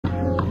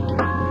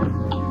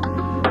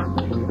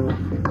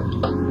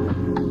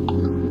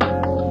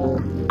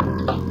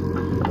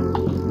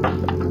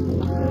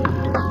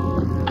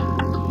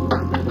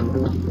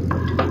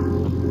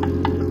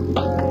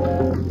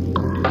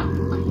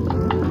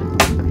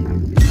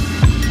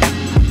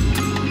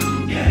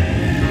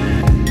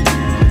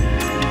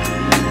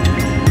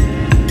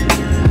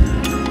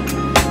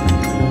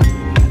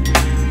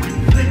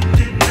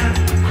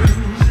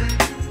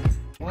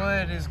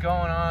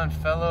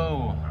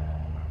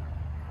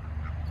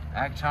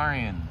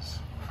Actarians.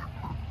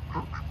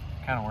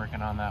 Kind of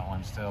working on that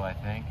one still, I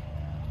think.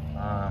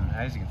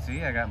 As you can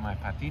see, I got my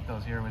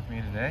patitos here with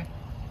me today,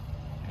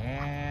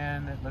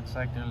 and it looks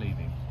like they're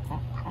leaving.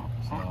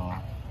 So,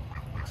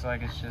 looks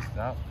like it's just,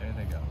 oh, there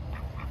they go.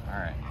 All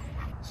right.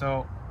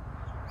 So,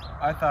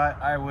 I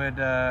thought I would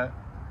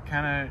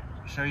kind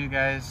of show you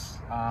guys,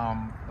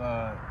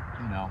 the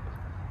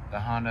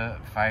Honda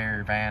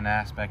Fire van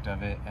aspect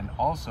of it, and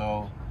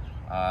also,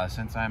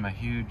 since I'm a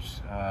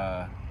huge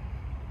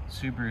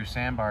Subaru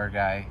Sambar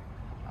guy,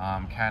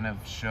 kind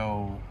of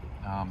show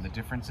the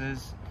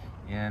differences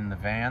in the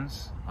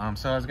vans.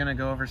 So I was gonna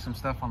go over some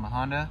stuff on the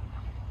Honda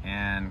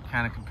and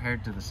kind of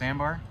compared to the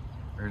Sambar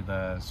or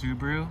the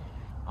Subaru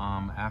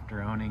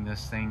after owning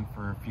this thing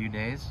for a few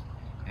days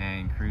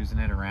and cruising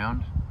it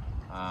around.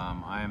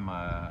 I'm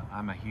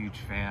a huge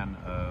fan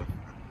of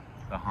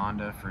the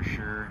Honda for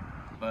sure,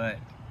 but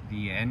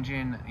the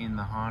engine in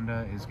the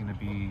Honda is going to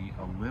be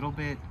a little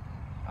bit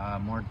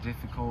more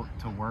difficult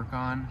to work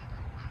on.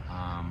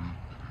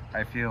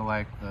 I feel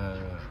like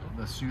the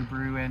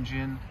Subaru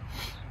engine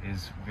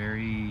is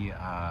very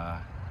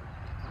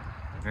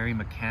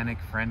mechanic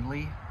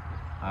friendly,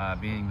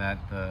 being that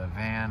the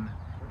van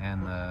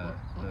and the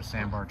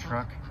Sambar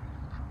truck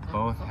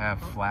both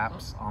have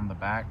flaps on the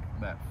back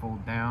that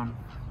fold down,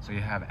 so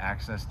you have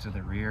access to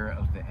the rear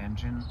of the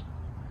engine.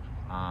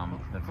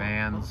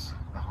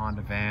 The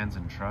Honda vans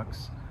and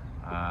trucks,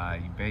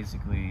 you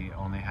basically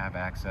only have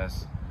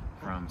access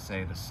from,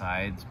 say, the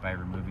sides by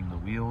removing the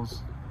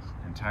wheels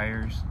and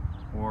tires,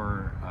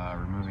 or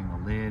removing the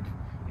lid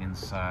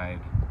inside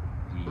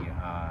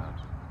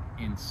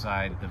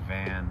the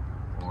van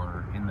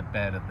or in the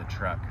bed of the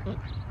truck.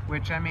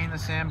 Which, I mean, the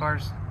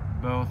Sambars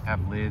both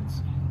have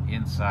lids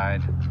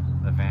inside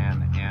the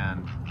van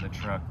and the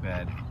truck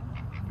bed,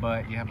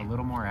 but you have a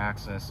little more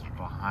access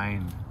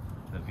behind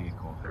the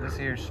vehicle. This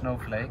here's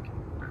Snowflake.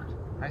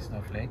 Hi,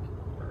 Snowflake.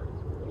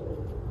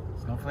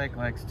 Snowflake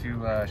likes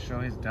to show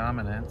his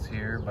dominance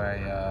here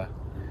by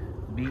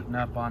beating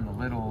up on the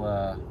little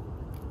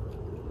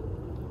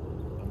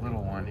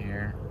one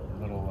here.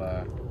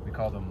 We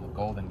call them the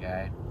golden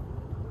guy.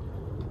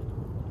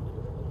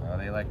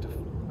 They like to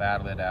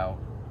battle it out.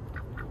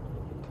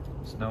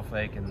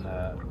 Snowflake and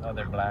the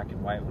other black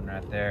and white one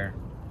right there,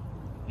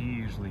 he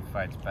usually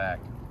fights back.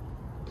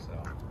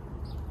 So,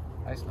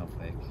 hi,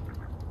 Snowflake.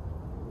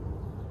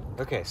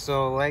 Okay,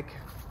 so like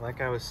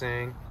I was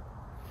saying,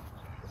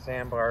 the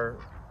Sambar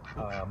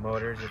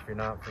motors, if you're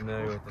not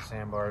familiar with the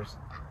Sambars,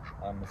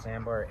 the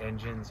Sambar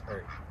engines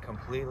are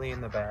completely in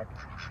the back.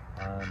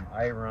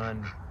 I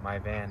run my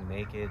van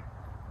naked.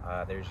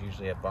 There's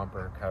usually a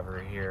bumper cover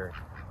here,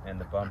 and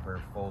the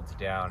bumper folds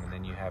down, and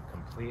then you have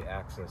complete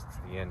access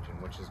to the engine,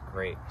 which is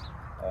great.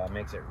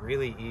 Makes it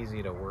really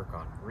easy to work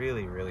on.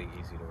 Really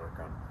easy to work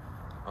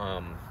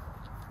on.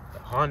 The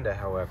Honda,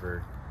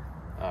 however,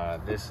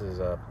 this is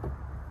a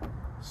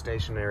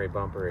stationary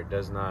bumper. It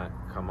does not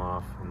come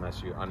off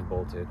unless you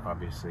unbolt it,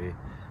 obviously.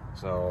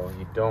 So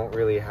you don't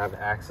really have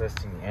access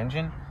to the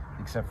engine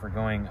except for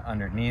going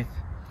underneath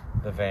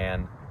the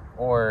van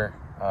or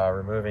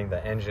removing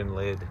the engine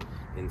lid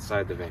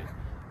inside the van.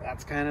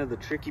 That's kind of the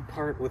tricky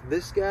part with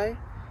this guy,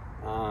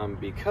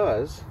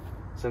 because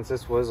since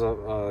this was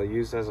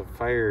used as a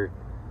fire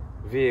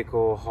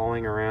vehicle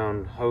hauling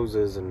around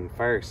hoses and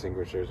fire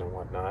extinguishers and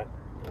whatnot,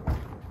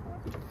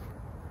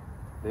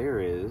 there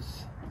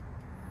is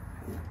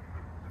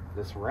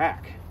this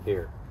rack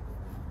here.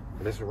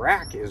 This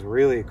rack is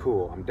really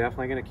cool. I'm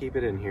definitely going to keep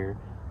it in here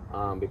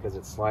because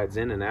it slides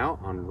in and out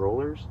on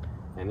rollers,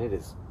 and it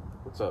is,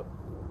 what's up?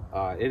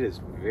 It is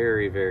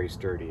very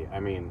sturdy. I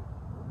mean,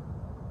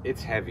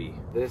 it's heavy.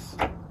 This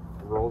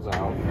rolls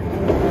out.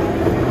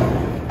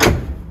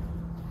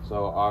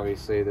 So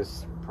obviously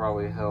this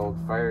probably held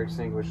fire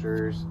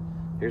extinguishers.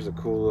 Here's a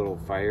cool little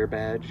fire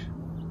badge.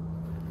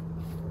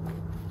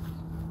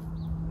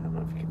 I don't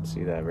know if you can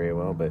see that very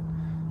well, but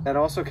that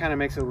also kind of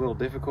makes it a little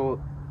difficult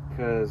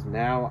because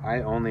now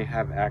I only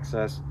have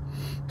access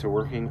to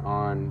working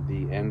on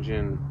the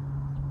engine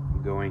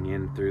going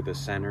in through the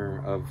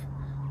center of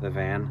the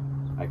van.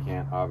 I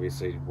can't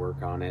obviously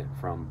work on it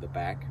from the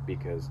back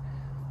because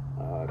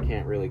I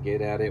can't really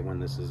get at it when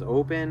this is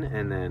open,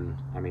 and then,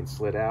 I mean,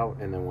 slid out,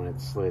 and then when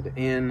it's slid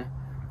in,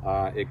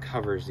 it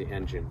covers the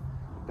engine.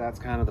 That's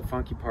kind of the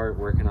funky part,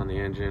 working on the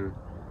engine.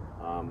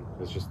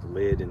 There's just a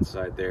lid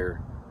inside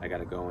there. I got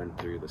to go in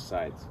through the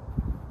sides.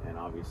 And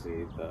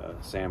obviously the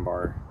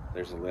Sambar,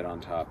 there's a lid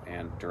on top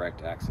and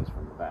direct access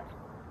from the back.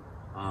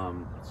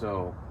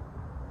 So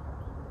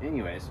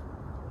anyways,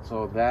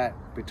 so that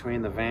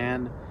between the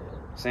van,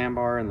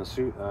 Sambar, and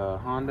the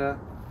Honda,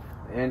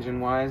 engine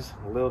wise,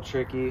 a little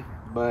tricky,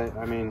 but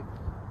I mean,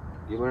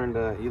 you learn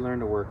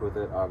to work with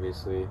it,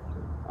 obviously.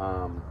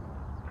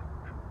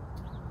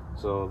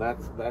 So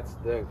that's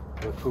the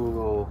cool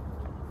little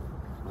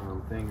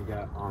thing you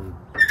got on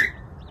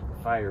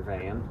the fire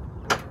van.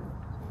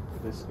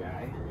 This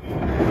guy.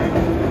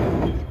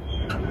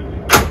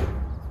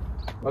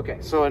 Okay,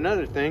 so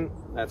another thing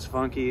that's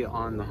funky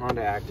on the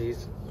Honda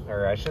ACTYs,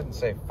 or I shouldn't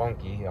say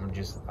funky, I'm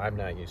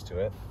not used to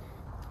it.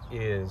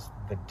 is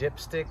the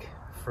dipstick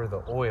for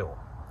the oil.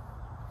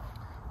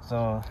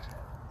 So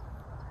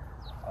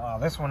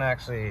this one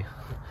actually,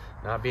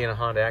 not being a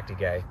Honda ACTY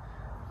guy,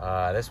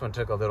 this one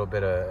took a little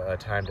bit of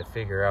time to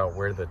figure out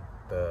where the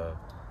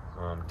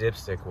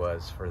dipstick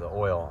was for the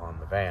oil on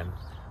the van.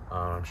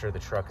 I'm sure the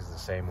truck is the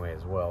same way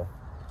as well.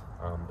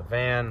 The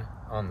van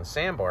on the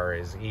Sambar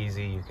is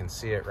easy. You can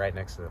see it right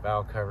next to the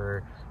valve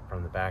cover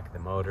from the back of the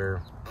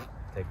motor.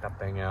 Take that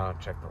thing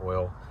out, check the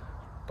oil.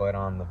 But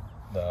on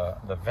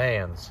the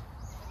vans,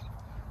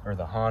 or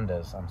the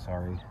Hondas, I'm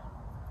sorry,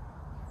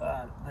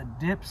 the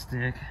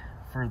dipstick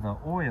for the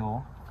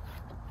oil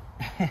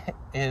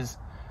is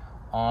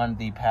on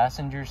the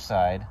passenger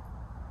side,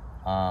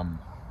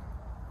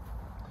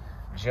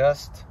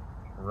 just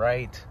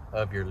right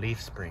of your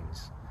leaf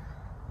springs.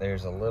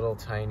 There's a little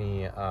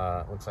tiny,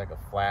 looks like a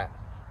flat,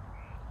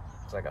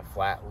 it's like a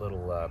flat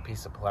little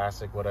piece of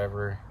plastic,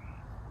 whatever,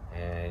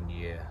 and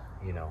you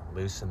know,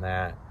 loosen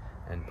that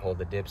and pull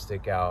the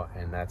dipstick out,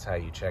 and that's how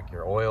you check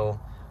your oil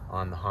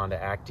on the Honda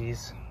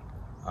ACTYs.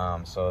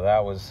 So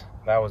that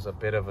was a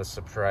bit of a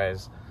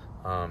surprise,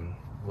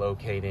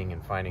 locating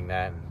and finding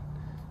that, and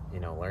you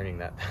know, learning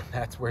that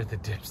that's where the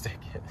dipstick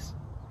is.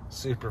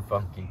 Super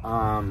funky.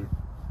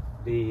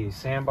 The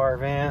Sambar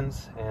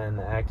vans and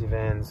the ACTY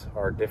vans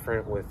are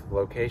different with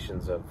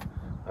locations of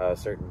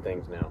certain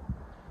things now.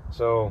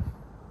 So,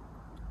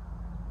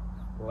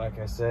 like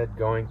I said,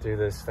 going through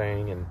this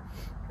thing and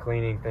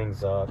cleaning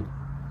things up,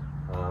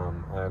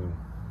 I'm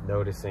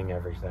noticing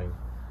everything.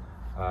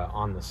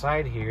 On the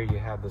side here, you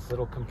have this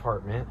little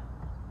compartment,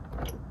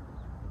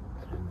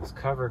 and this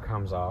cover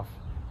comes off,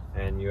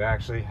 and you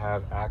actually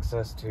have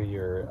access to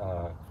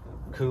your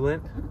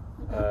coolant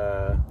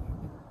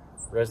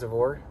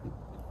reservoir.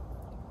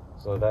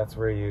 So that's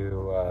where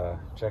you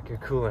check your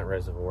coolant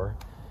reservoir,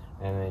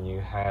 and then you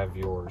have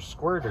your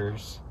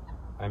squirters.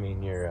 I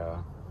mean,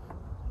 your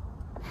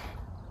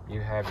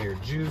you have your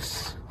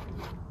juice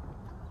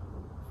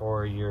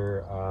for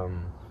your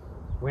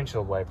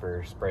windshield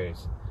wiper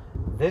sprays.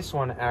 This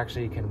one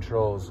actually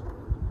controls.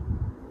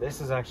 This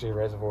is actually a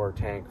reservoir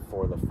tank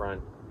for the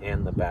front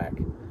and the back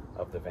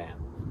of the van.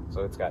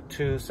 So it's got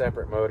two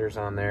separate motors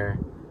on there,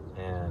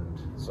 and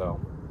so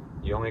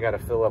you only got to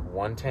fill up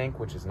one tank,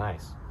 which is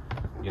nice.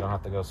 You don't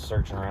have to go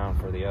searching around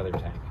for the other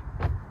tank.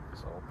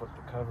 So I'll put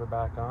the cover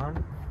back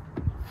on.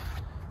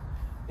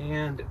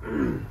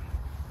 And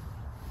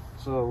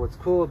so what's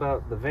cool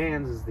about the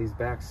vans is these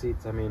back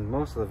seats. I mean,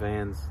 most of the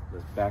vans,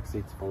 the back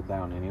seats fold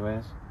down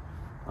anyways.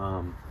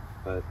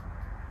 But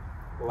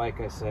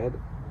like I said,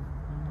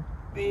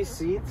 these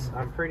seats,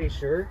 I'm pretty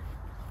sure,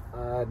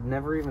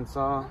 never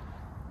saw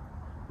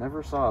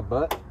a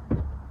butt,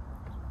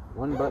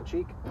 one butt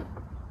cheek.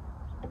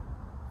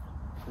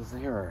 Because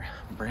they are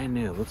brand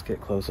new. Let's get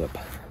close up.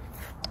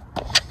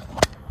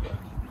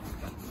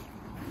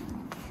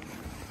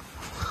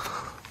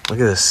 Look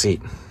at this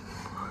seat.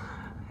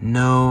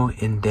 No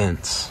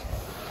indents.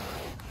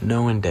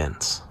 No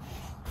indents.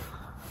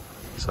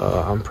 So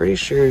I'm pretty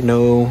sure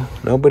no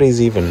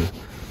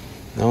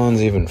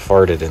one's even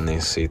farted in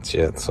these seats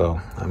yet.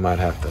 So I might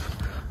have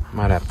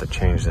to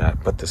change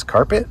that. But this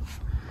carpet,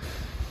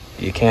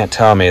 you can't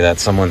tell me that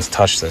someone's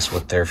touched this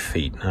with their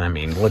feet. I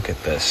mean, look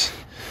at this.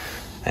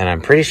 And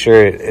I'm pretty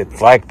sure it's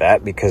like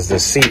that because the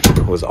seat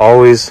was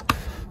always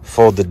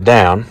folded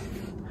down,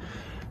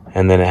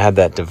 and then it had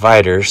that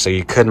divider, so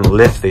you couldn't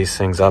lift these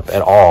things up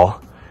at all.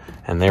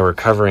 And they were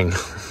covering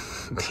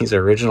these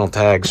original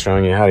tags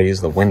showing you how to use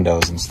the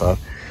windows and stuff.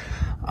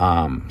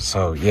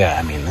 So yeah,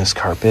 I mean, this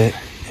carpet,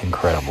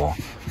 incredible.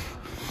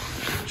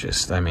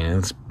 Just, I mean,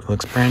 it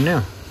looks brand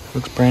new.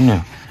 Looks brand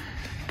new.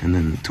 And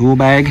then the tool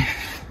bag,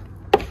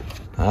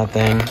 that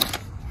thing.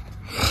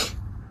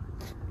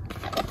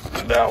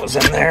 That was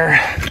in there.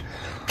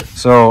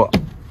 So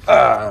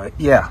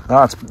yeah,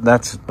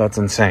 that's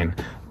insane.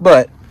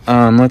 But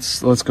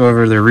let's go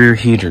over the rear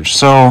heaters.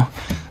 So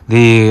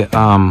the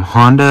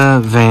Honda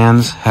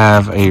vans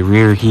have a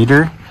rear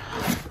heater,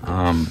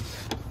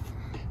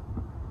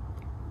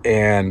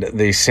 and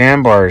the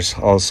Sambars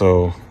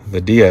also, the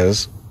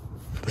Diaz,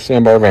 the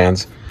Sambar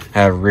vans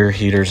have rear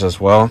heaters as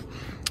well.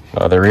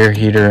 The rear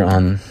heater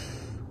on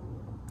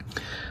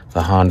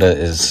the Honda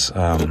is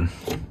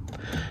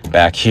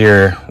back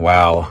here,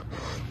 while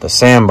the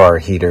Sambar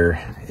heater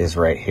is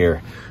right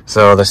here.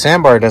 So the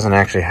Sambar doesn't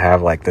actually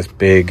have like this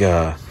big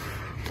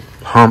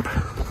hump,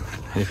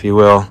 if you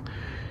will,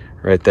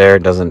 right there.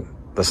 It doesn't.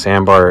 The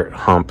Sambar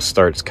hump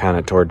starts kind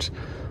of towards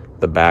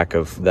the back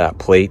of that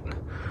plate,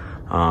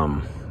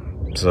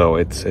 so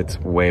it's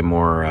way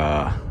more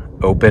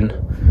open.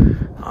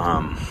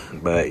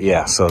 But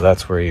yeah, so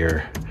that's where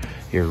your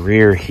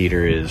rear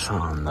heater is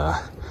on the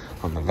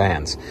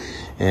vans,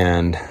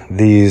 and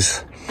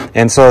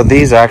so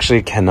these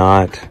actually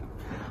cannot,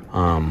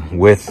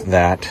 with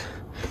that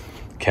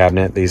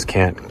cabinet, these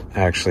can't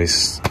actually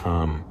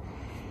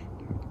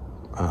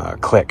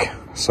click,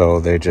 so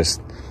they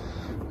just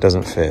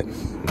doesn't fit.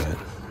 But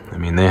I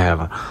mean, they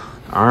have an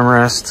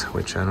armrest,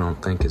 which I don't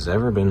think has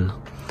ever been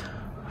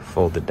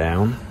folded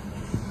down,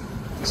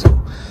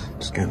 so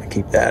Just gonna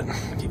keep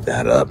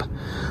that up.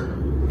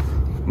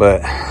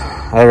 But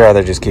I'd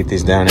rather just keep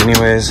these down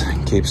anyways.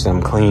 Keeps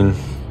them clean.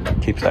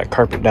 Keeps that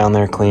carpet down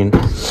there clean.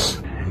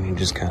 And you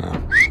just kind of,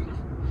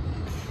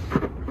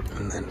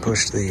 and then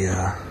push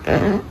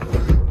the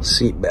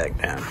seat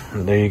back down.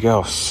 And there you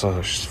go. So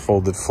it's just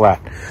folded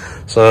flat.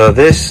 So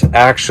this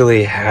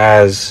actually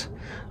has,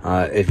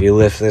 if you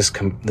lift this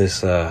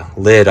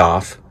lid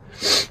off,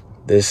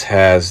 this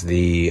has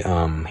the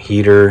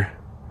heater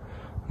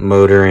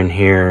motor in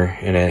here,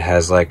 and it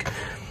has like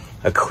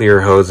a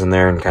clear hose in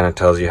there, and kind of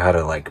tells you how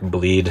to like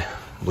bleed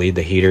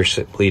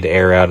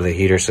air out of the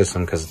heater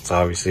system, because it's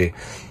obviously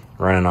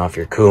running off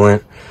your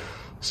coolant.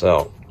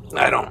 So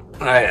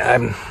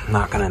I'm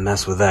not gonna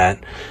mess with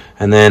that.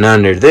 And then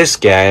under this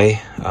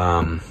guy,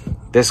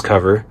 this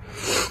cover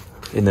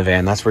in the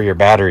van, that's where your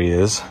battery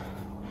is.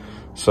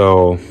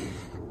 So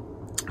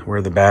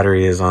where the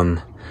battery is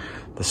on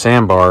the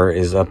Sambar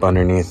is up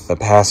underneath the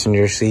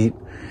passenger seat,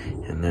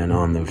 and then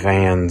on the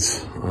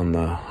vans, on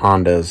the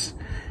Hondas,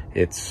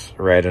 it's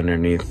right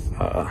underneath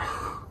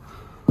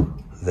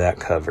that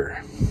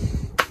cover.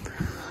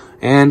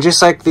 And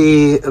just like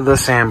the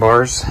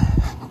Sambars,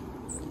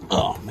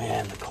 oh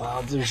man, the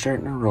clouds are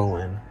starting to roll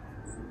in.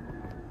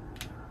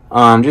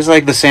 Just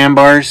like the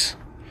Sambars,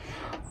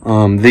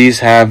 these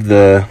have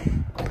the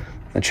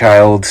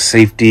child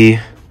safety,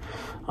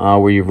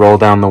 where you roll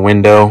down the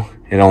window.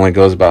 It only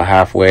goes about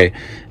halfway,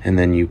 and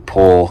then you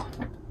pull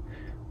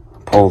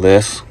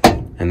this,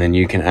 and then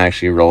you can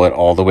actually roll it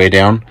all the way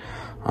down.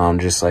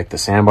 Just like the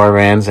Sambar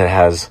vans, it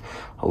has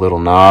a little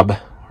knob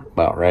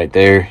about right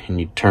there,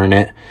 and you turn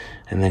it,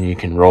 and then you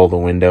can roll the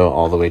window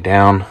all the way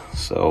down.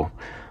 So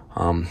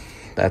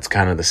that's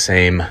kind of the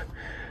same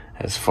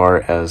as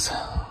far as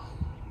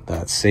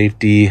that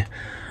safety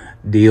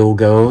deal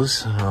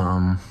goes.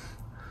 I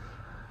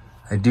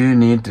do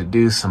need to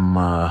do some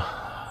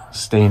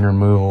stain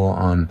removal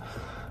on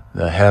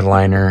the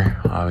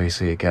headliner.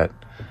 Obviously it got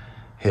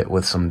hit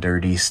with some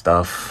dirty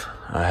stuff.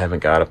 I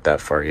haven't got up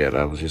that far yet.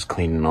 I was just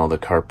cleaning all the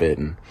carpet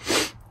and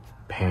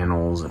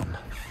panels and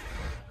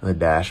the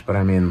dash. But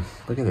I mean,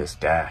 look at this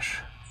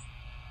dash.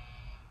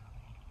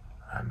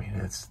 I mean,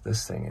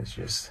 this thing is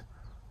just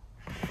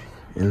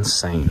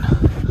insane.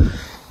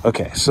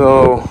 Okay,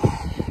 so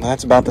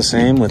that's about the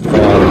same with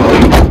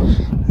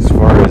as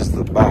far as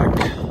the back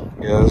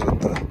goes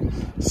with the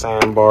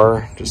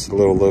Sambar. Just the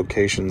little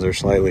locations are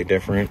slightly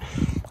different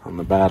on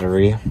the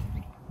battery.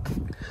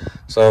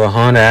 So the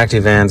Honda ACTY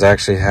vans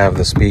actually have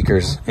the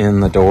speakers in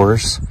the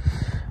doors.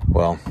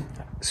 Well,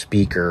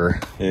 speaker.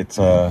 It's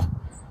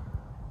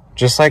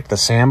just like the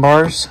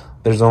Sambars.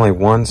 There's only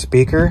one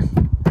speaker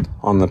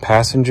on the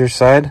passenger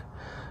side,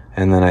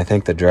 and then I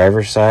think the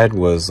driver's side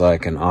was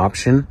like an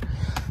option.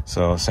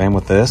 So same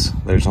with this.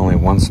 There's only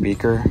one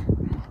speaker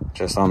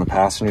just on the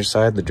passenger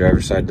side. The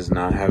driver's side does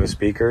not have a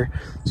speaker,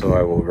 so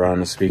I will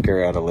run a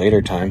speaker at a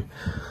later time.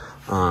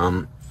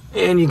 And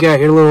you got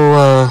your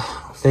little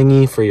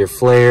thingy for your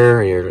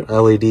flare, your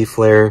LED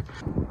flare.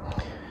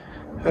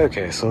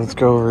 Okay, so let's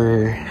go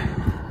over,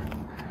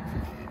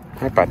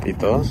 hi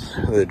patitos,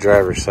 the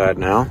driver's side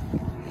now.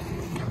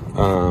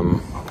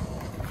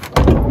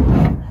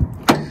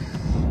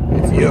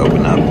 If you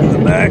open up in the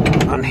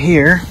back on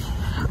here,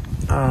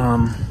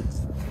 on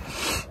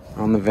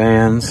the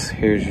vans,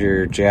 here's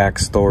your jack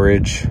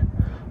storage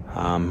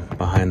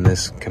behind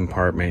this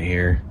compartment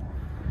here.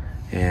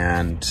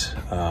 And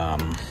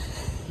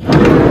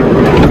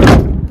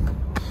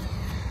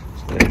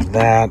there's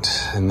that.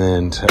 And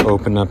then to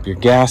open up your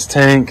gas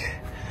tank,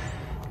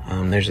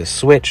 there's a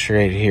switch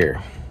right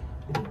here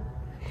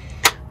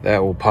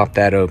that will pop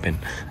that open.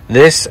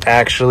 This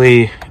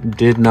actually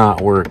did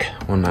not work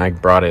when I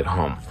brought it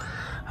home.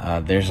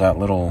 There's that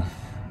little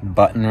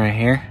button right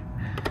here.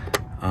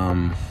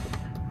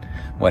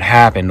 What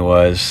happened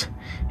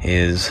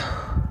is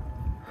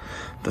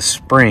the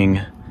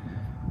spring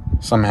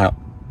somehow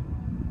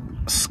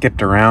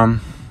skipped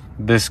around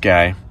this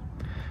guy,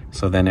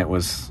 so then it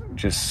was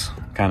just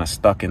kind of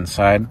stuck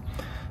inside.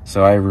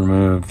 So I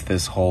removed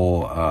this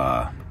whole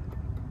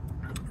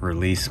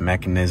release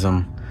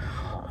mechanism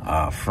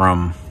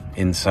from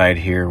inside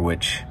here,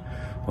 which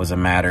was a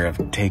matter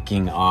of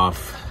taking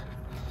off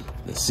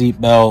the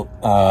seatbelt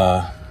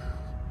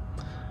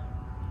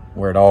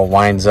where it all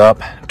winds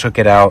up, took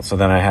it out, so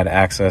then I had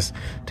access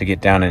to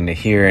get down into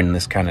here, and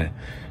this kind of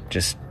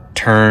just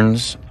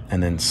turns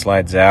and then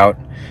slides out,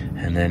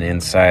 and then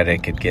inside I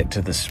could get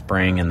to the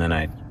spring, and then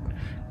I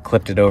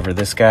clipped it over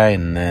this guy,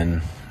 and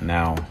then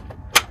now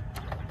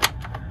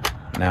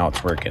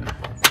it's working.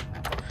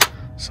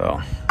 So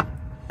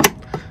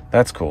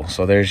that's cool.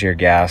 So there's your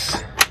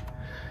gas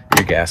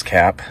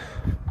cap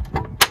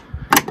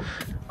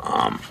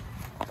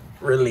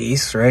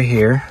release right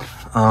here.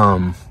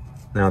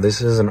 Now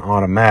this is an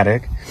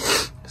automatic,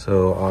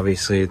 so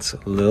obviously it's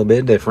a little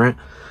bit different,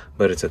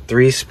 but it's a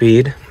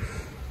 3-speed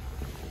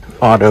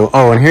auto.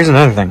 Oh, and here's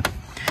another thing.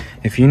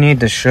 If you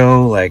need to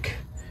show, like,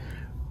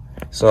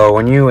 so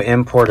when you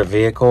import a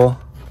vehicle,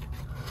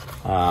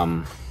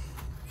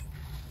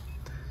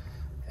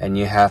 and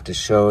you have to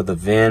show the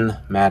VIN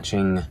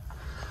matching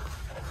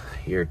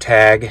your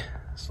tag.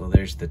 So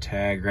there's the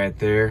tag right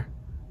there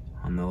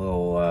on the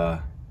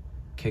little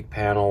kick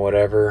panel,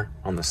 whatever,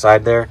 on the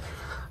side there.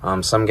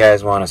 Some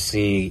guys want to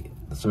see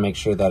to make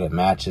sure that it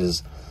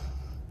matches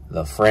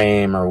the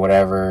frame or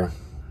whatever.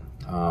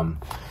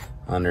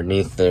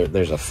 Underneath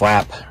there's a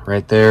flap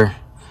right there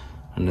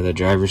under the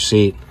driver's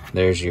seat.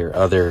 There's your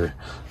other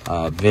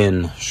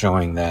VIN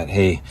showing that,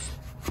 hey,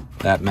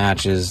 that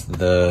matches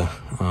the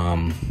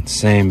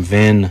same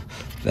VIN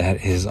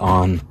that is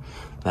on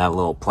that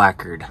little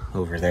placard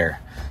over there.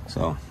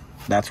 So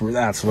that's where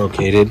that's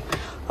located.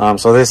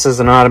 So this is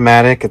an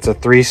automatic. It's a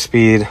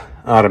 3-speed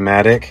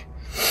automatic.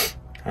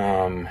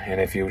 And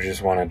if you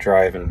just want to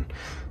drive in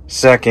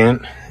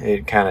second,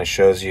 it kind of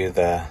shows you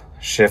the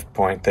shift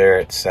point there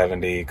at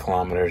 70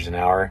 kilometers an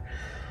hour.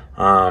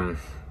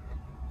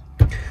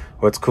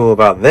 What's cool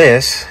about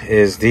this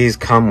is these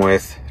come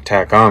with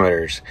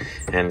tachometers,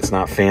 and it's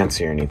not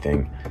fancy or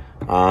anything.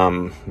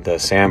 The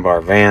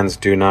Sambar vans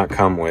do not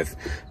come with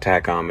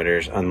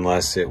tachometers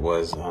unless it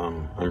was,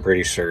 I'm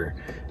pretty sure,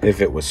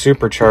 if it was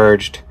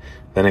supercharged,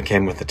 then it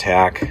came with a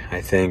tach,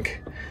 I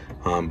think.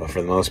 But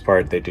for the most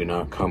part, they do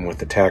not come with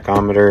the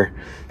tachometer.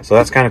 So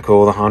that's kind of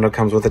cool. The Honda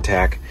comes with a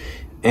tach.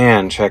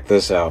 And check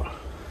this out.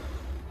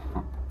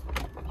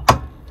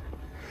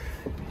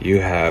 You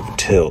have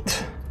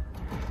tilt.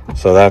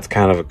 So that's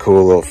kind of a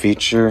cool little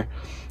feature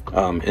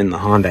in the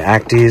Honda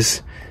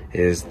ACTYs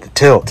is the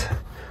tilt.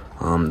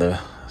 The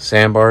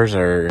Sambars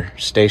are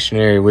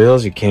stationary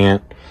wheels. You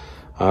can't,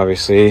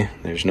 obviously,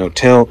 there's no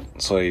tilt,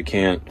 so you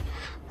can't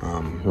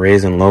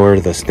raise and lower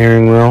the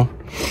steering wheel.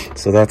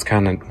 So that's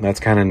kind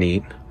of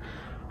neat.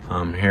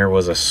 Here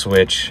was a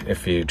switch.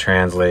 If you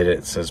translate it,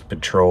 it says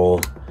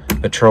patrol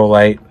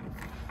light.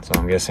 So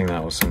I'm guessing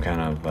that was some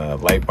kind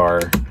of light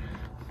bar,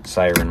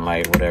 siren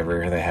light,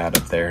 whatever they had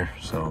up there.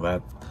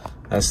 So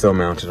that's still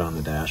mounted on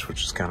the dash,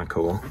 which is kind of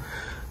cool.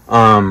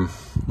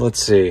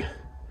 Let's see.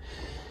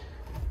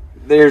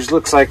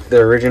 Looks like the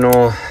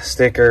original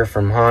sticker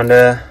from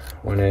Honda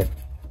when it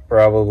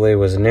probably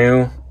was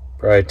new.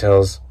 Probably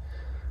tells,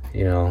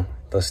 you know,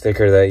 the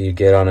sticker that you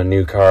get on a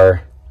new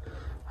car.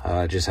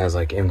 Just has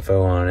like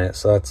info on it.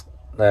 So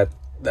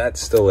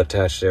that's still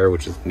attached there,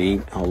 which is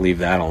neat. I'll leave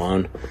that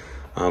alone.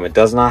 It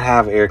does not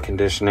have air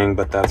conditioning,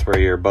 but that's where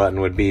your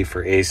button would be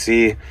for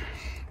AC.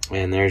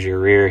 And there's your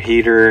rear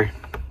heater.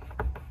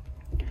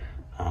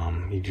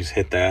 You just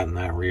hit that and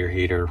that rear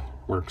heater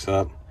works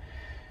up.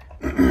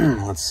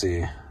 Let's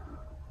see.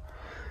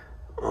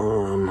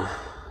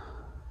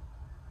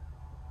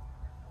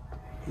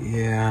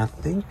 Yeah, I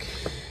think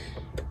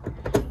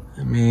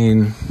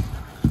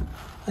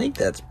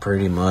that's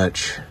pretty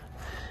much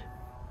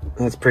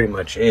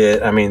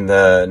it. I mean,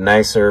 the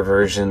nicer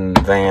version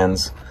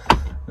vans,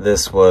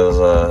 this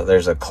was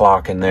there's a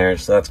clock in there,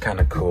 so that's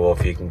kind of cool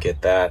if you can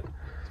get that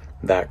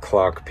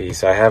clock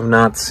piece. I have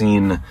not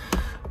seen.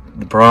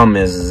 The problem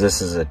is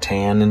this is a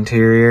tan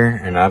interior,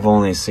 and I've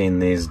only seen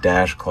these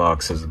dash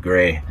clocks as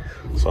gray,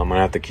 so I'm gonna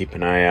have to keep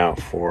an eye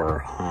out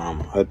for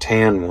a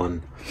tan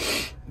one.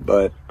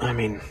 But I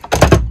mean,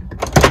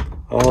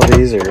 all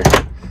these are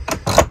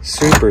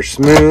super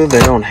smooth.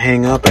 They don't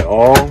hang up at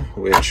all,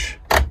 which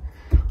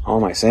all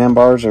my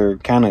sandbars are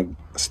kind of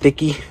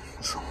sticky,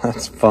 so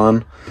that's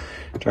fun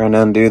trying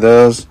to undo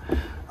those.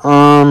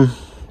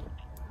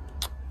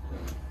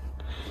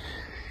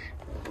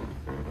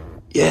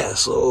 Yeah,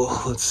 so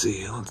let's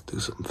see, let's do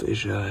some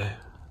fisheye.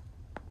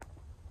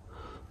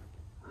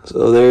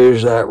 So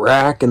there's that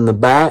rack in the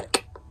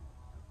back.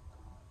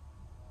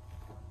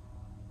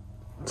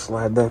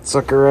 Slide that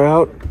sucker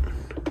out.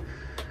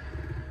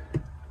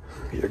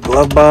 Your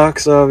glove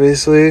box,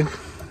 obviously.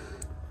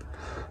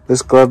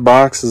 This glove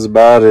box is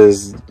about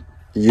as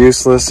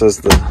useless as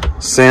the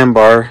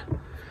Sambar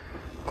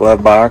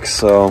glove box,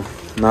 so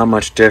not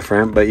much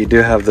different, but you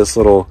do have this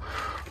little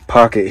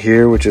pocket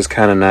here, which is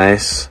kind of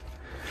nice.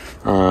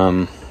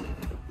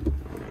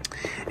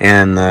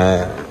 And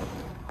the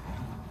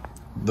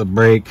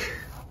brake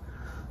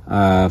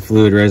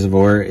fluid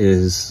reservoir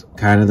is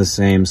kind of the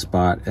same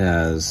spot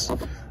as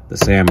the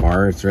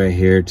Sambar. It's right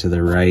here to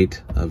the right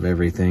of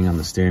everything on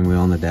the steering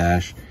wheel and the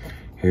dash.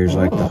 Here's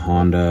like the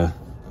Honda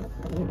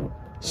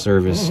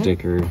service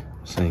sticker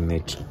saying they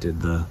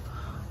did the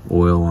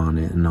oil on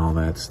it and all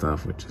that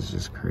stuff, which is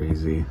just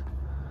crazy.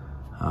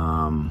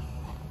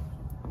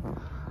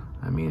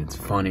 I mean, it's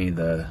funny,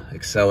 the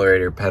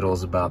accelerator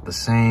pedal's about the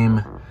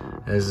same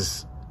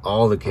as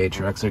all the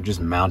K-Trucks. They're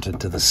just mounted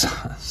to the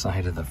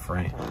side of the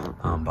frame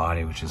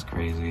body, which is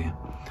crazy.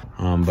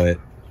 But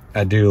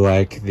I do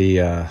like the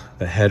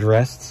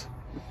headrests.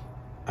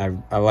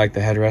 I like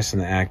the headrests in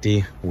the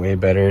ACTY way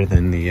better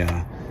than the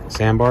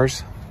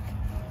Sambars.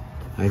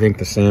 I think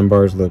the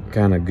Sambars look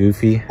kind of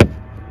goofy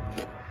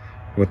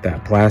with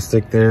that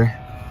plastic there.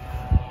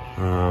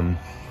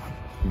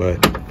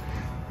 But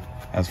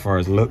as far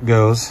as look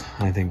goes,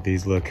 I think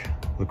these look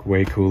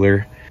way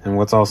cooler. And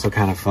what's also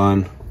kind of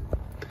fun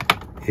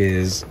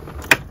is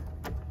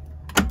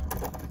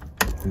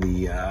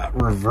the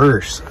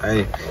reverse.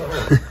 I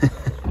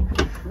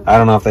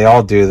don't know if they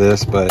all do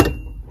this, but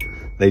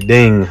they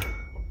ding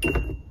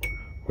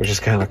which is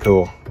kind of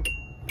cool.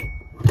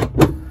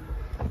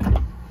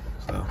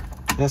 So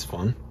that's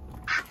fun.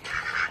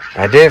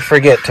 I did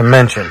forget to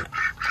mention,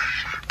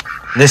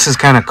 this is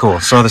kind of cool.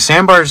 So the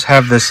Sambars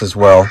have this as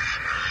well.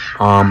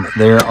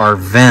 There are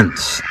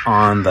vents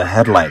on the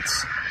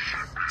headlights.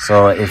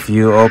 So if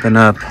you open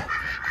up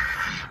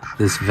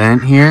this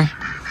vent here,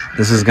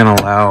 this is going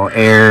to allow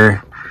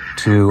air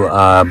to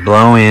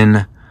blow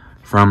in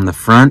from the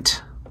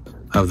front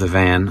of the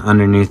van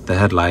underneath the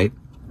headlight.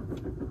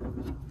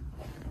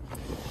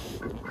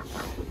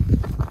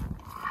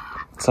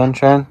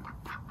 Sunshine.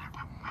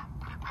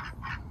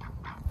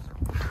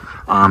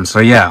 So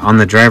yeah, on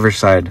the driver's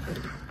side,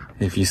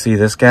 if you see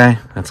this guy,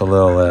 that's a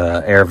little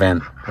air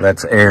vent.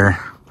 That's air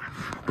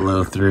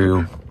blow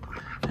through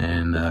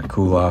and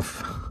cool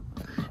off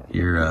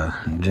your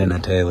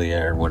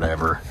genitalia or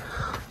whatever.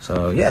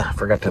 So yeah, I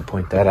forgot to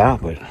point that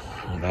out, but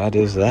that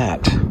is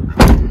that.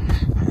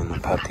 And the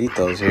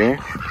patitos here.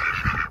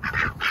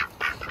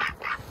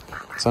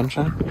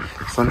 Sunshine?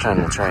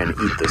 Sunshine will try and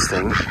eat this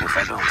thing if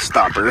I don't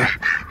stop her.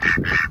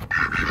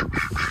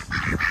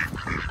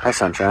 Hi,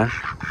 Sunshine.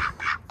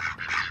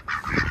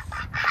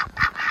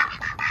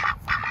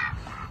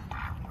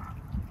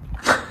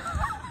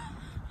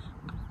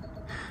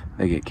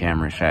 They get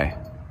camera shy.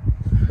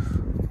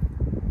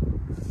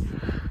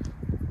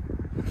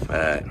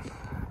 But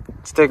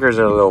stickers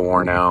are a little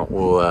worn out.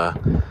 We'll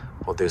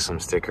do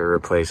some sticker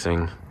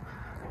replacing.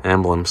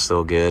 Emblem's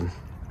still good.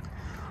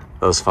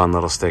 Those fun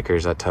little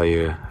stickers, I tell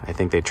you, I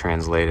think they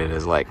translated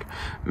as like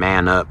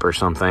man up or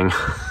something.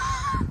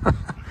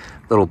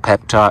 Little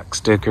pep talk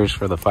stickers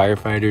for the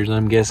firefighters,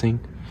 I'm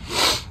guessing.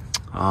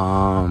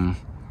 Yeah,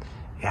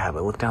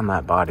 but look down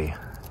that body.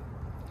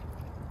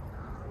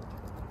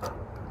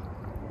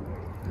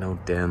 No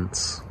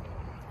dents.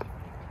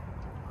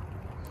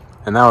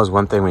 And that was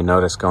one thing we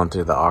noticed going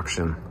through the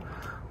auction.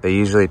 They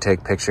usually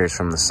take pictures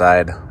from the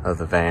side of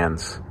the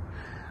vans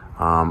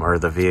or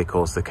the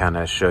vehicles to kind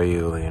of show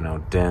you, you know,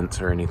 dents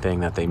or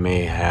anything that they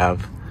may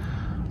have.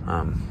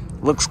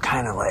 Looks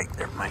kind of like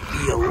there might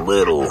be a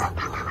little,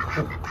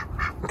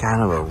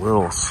 kind of a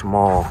little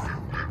small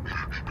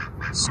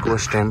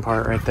squished in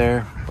part right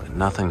there, but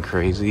nothing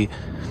crazy.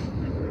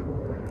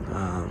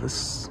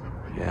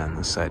 Yeah, and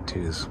this side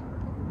too is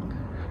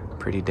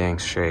pretty dang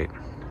straight.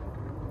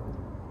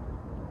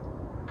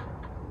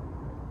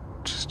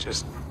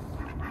 Just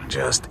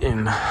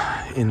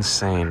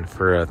insane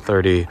for a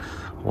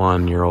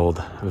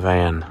 31-year-old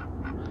van.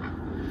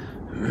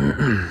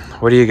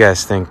 What do you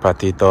guys think,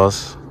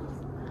 patitos?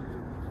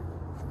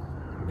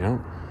 Yep.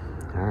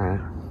 All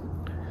right.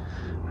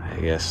 I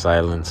guess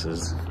silence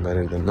is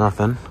better than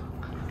nothing.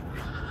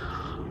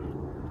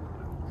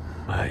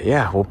 But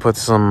yeah, we'll put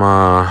some,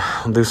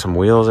 we'll do some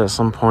wheels at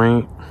some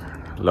point.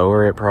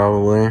 Lower it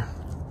probably.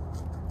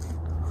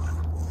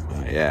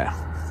 But yeah,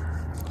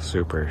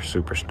 super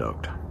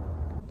stoked.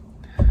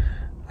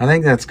 I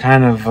think that's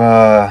kind of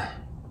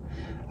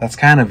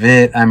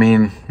it. I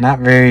mean,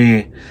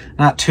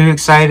 not too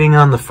exciting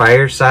on the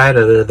fire side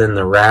other than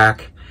the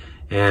rack.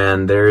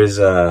 And there's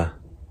a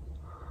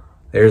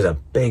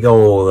big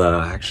old,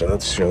 actually,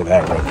 let's show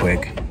that real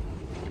quick.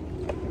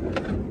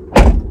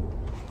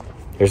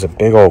 There's a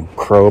big old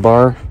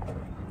crowbar,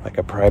 like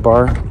a pry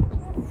bar,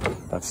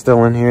 that's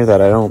still in here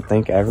that I don't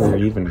think ever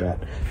even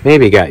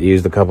maybe got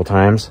used a couple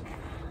times.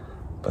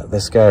 But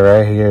this guy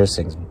right here, this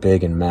thing's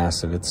big and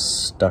massive. It's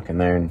stuck in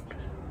there and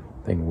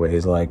I think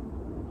weighs like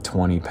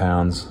 20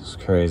 pounds. It's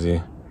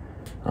crazy.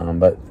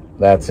 But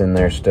that's in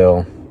there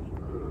still.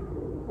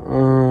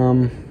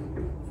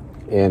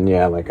 And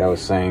yeah, like I was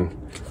saying,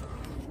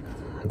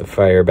 the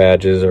fire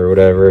badges or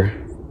whatever,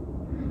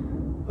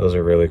 those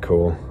are really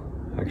cool.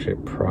 Actually,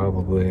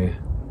 probably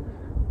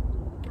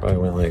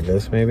went like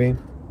this maybe.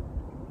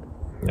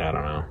 I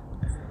don't know.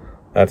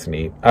 That's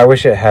neat. I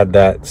wish it had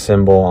that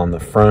symbol on the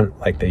front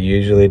like they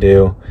usually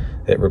do.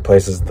 It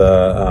replaces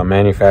the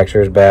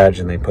manufacturer's badge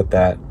and they put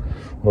that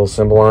little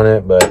symbol on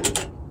it,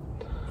 but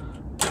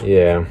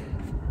yeah.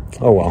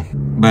 Oh well.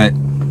 But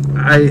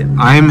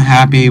I'm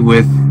happy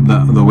with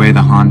the way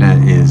the Honda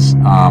is.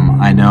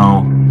 I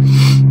know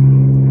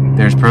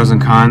there's pros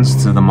and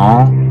cons to them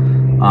all,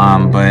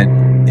 but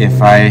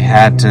if I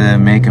had to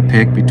make a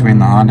pick between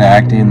the Honda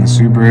ACTY and the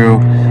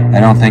Subaru, I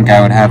don't think I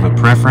would have a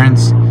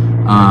preference.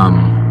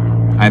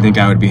 I think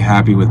I would be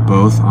happy with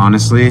both,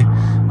 honestly.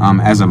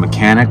 As a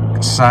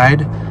mechanic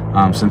side,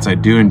 since I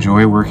do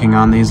enjoy working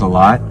on these a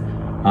lot,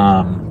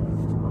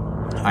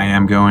 I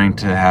am going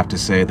to have to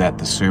say that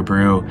the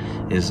Subaru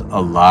is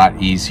a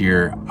lot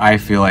easier. I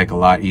feel like a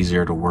lot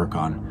easier to work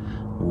on.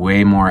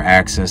 Way more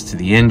access to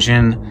the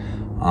engine.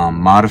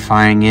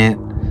 Modifying it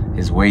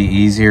is way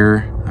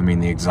easier. I mean,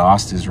 the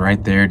exhaust is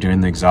right there. Doing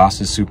the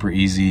exhaust is super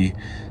easy.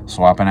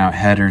 Swapping out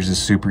headers is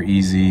super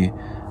easy.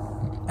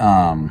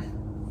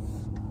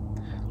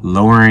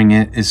 Lowering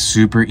it is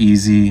super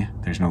easy.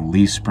 There's no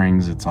leaf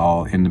springs. It's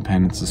all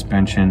independent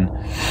suspension.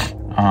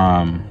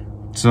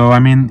 So, I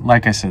mean,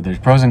 like I said, there's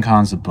pros and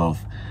cons to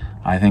both.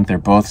 I think they're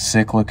both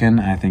sick looking.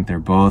 I think they're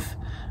both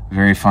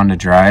very fun to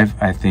drive.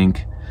 I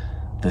think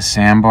The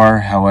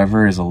Sambar,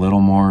 however, is a little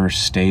more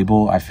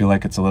stable. I feel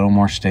like it's a little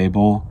more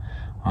stable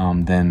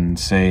than,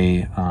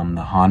 say,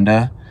 the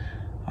Honda.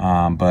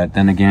 But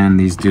then again,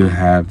 these do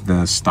have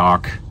the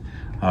stock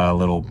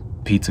little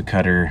pizza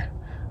cutter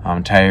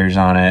tires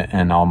on it,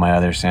 and all my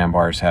other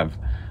Sambars have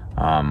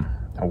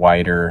a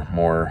wider,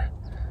 more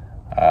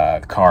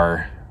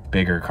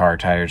bigger car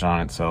tires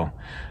on it. So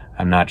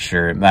I'm not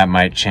sure. That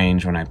might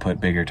change when I put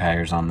bigger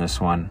tires on this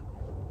one.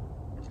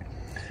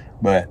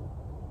 But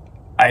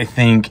I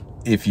think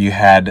if you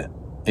had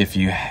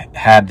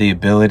the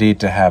ability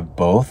to have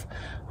both,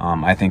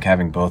 I think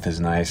having both is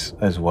nice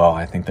as well.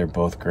 I think they're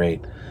both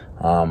great.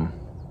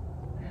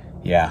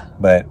 Yeah,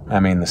 but I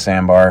mean, the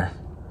Sambar,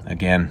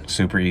 again,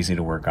 super easy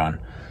to work on.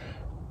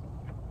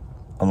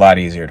 A lot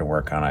easier to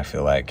work on, I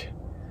feel like,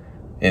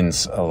 in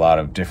a lot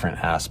of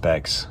different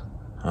aspects.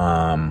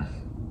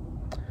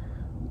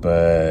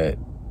 But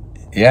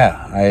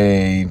yeah,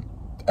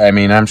 I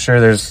mean, I'm sure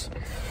there's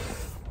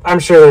a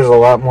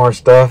lot more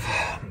stuff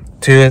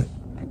to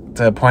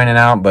point it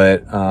out,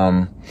 but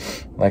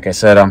like I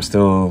said, I'm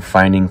still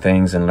finding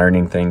things and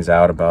learning things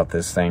out about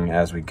this thing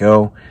as we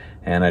go.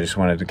 And I just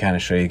wanted to kind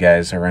of show you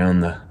guys around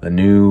the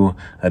new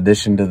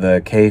addition to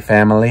the K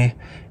family.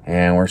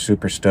 And we're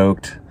super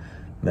stoked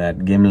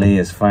that Gimli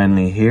is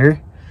finally here,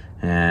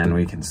 and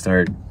we can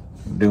start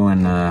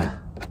doing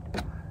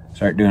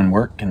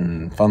work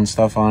and fun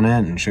stuff on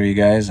it and show you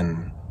guys,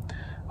 and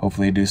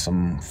hopefully do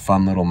some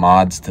fun little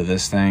mods to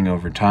this thing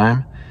over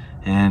time.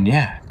 And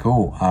yeah,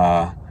 cool.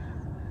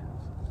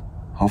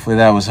 Hopefully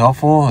that was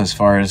helpful as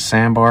far as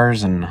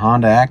Sambars and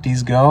Honda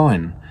ACTYs go.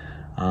 And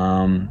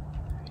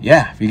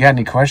yeah, if you got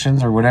any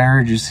questions or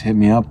whatever, just hit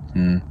me up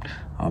and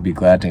I'll be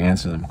glad to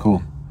answer them.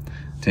 Cool.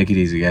 Take it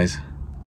easy, guys.